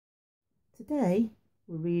Today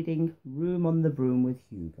we're reading Room on the Broom with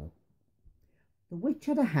Hugo. The witch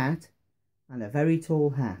had a hat, and a very tall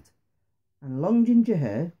hat, and long ginger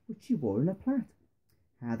hair which she wore in a plait.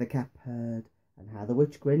 How the cat purred, and how the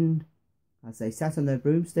witch grinned, as they sat on their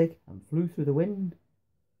broomstick and flew through the wind.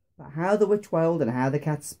 But how the witch wailed, and how the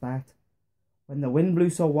cat spat, when the wind blew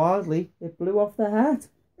so wildly it blew off the hat.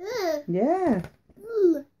 Yeah.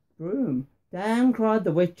 Broom. Down cried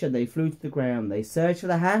the witch, and they flew to the ground. They searched for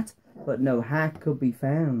the hat, but no hat could be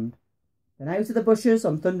found. Then out of the bushes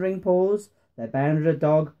on thundering paws there bounded a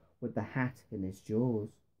dog with the hat in his jaws.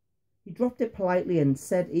 He dropped it politely and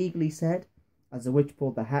eagerly said, as the witch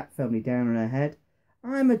pulled the hat firmly down on her head,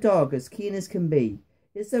 "I'm a dog as keen as can be.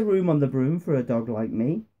 Is there room on the broom for a dog like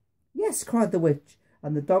me?" "Yes," cried the witch,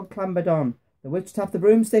 and the dog clambered on. The witch tapped the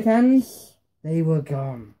broomstick and they were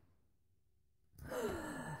gone.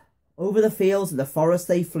 Over the fields and the forest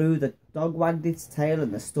they flew. The dog wagged its tail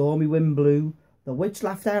and the stormy wind blew. The witch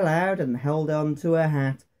laughed out loud and held on to her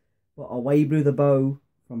hat, but away blew the bow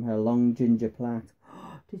from her long ginger plait.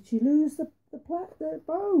 Did she lose the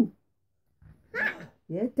bow?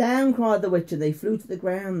 Yeah, down cried the witch, and they flew to the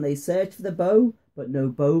ground. They searched for the bow, but no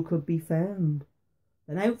bow could be found.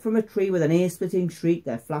 Then out from a tree with an ear-splitting shriek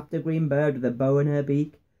there flapped a green bird with a bow in her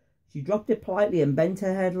beak. She dropped it politely and bent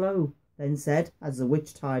her head low, then said, as the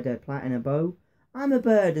witch tied her plait in a bow, "I'm a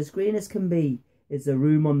bird as green as can be. Is there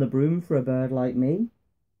room on the broom for a bird like me?"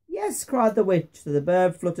 "Yes," cried the witch, so the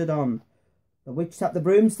bird fluttered on. The witch tapped the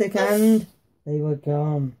broomstick and they were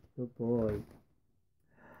gone. Good boy.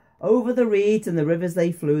 Over the reeds and the rivers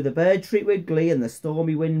they flew. The bird shrieked with glee and the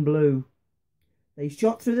stormy wind blew. They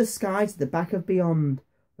shot through the sky to the back of beyond.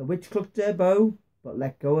 The witch clutched her bow, but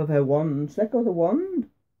let go of her wand. Let go of the wand?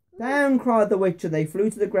 Down cried the witch, and they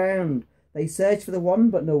flew to the ground. They searched for the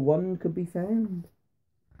wand, but no wand could be found.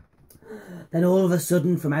 Then all of a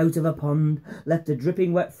sudden, from out of a pond, leapt a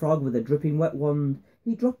dripping wet frog with a dripping wet wand.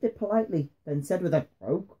 He dropped it politely, then said with a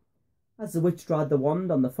croak, as the witch dried the wand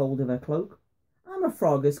on the fold of her cloak, "I'm a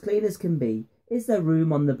frog as clean as can be. Is there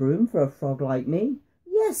room on the broom for a frog like me?"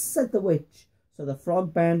 "Yes," said the witch, so the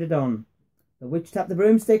frog bounded on. The witch tapped the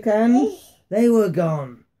broomstick and they were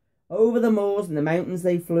gone. Over the moors and the mountains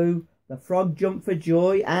they flew. The frog jumped for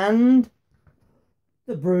joy and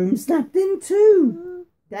the broom snapped in two.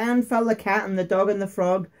 Down fell the cat and the dog and the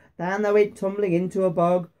frog. Down they went tumbling into a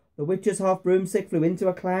bog. The witch's half broomstick flew into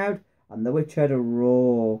a cloud, and the witch heard a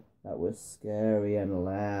roar that was scary and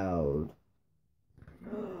loud.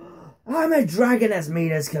 "I'm a dragon as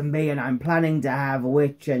mean as can be, and I'm planning to have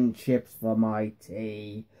witch and chips for my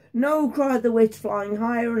tea." "No," cried the witch, flying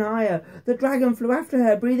higher and higher. The dragon flew after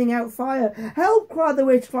her, breathing out fire. "Help!" cried the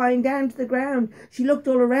witch, flying down to the ground. She looked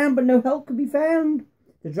all around, but no help could be found.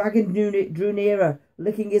 The dragon drew nearer,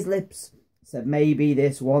 licking his lips, said, "Maybe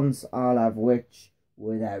this once I'll have witch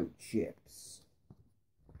without chips."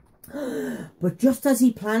 But just as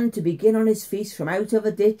he planned to begin on his feast, from out of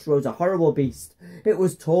a ditch rose a horrible beast. It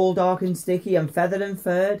was tall, dark and sticky, and feathered and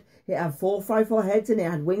furred. It had 4 frightful heads, and it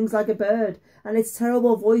had wings like a bird. And its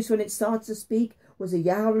terrible voice, when it started to speak, was a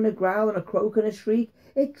yowl and a growl and a croak and a shriek.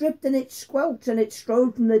 It dripped and it squelched, and it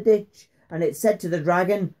strode from the ditch. And it said to the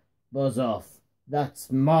dragon, "Buzz off,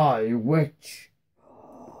 that's my witch."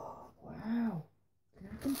 Wow.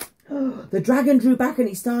 The dragon drew back and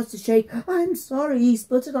he started to shake. "I'm sorry," he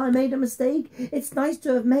spluttered, "I made a mistake. It's nice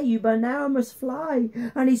to have met you, but now I must fly."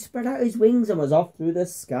 And he spread out his wings and was off through the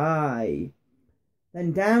sky.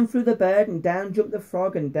 Then down flew the bird, and down jumped the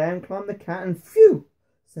frog, and down climbed the cat, and phew,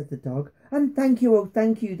 said the dog. "And thank you, oh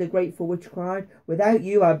thank you," the grateful witch cried. "Without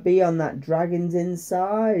you I'd be on that dragon's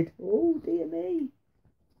inside." Oh dear me.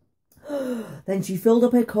 Then she filled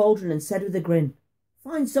up her cauldron and said with a grin,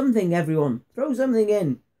 "Find something, everyone, throw something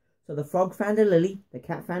in." So the frog found a lily, the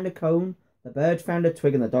cat found a cone, the bird found a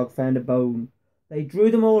twig, and the dog found a bone. They drew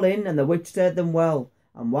them all in, and the witch stirred them well,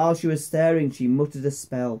 and while she was stirring she muttered a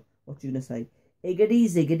spell. What are you going to say? Iggity,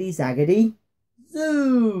 ziggity, zaggity,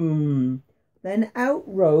 zoom! Then out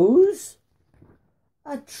rose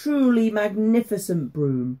a truly magnificent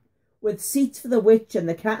broom, with seats for the witch and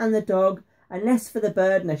the cat and the dog, a nest for the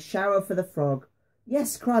bird and a shower for the frog.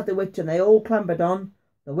 "Yes," cried the witch, and they all clambered on.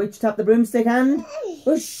 The witch tapped the broomstick and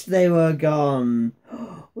whoosh, they were gone.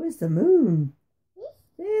 Where's the moon?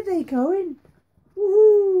 There they going.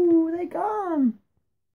 Woohoo, they're gone.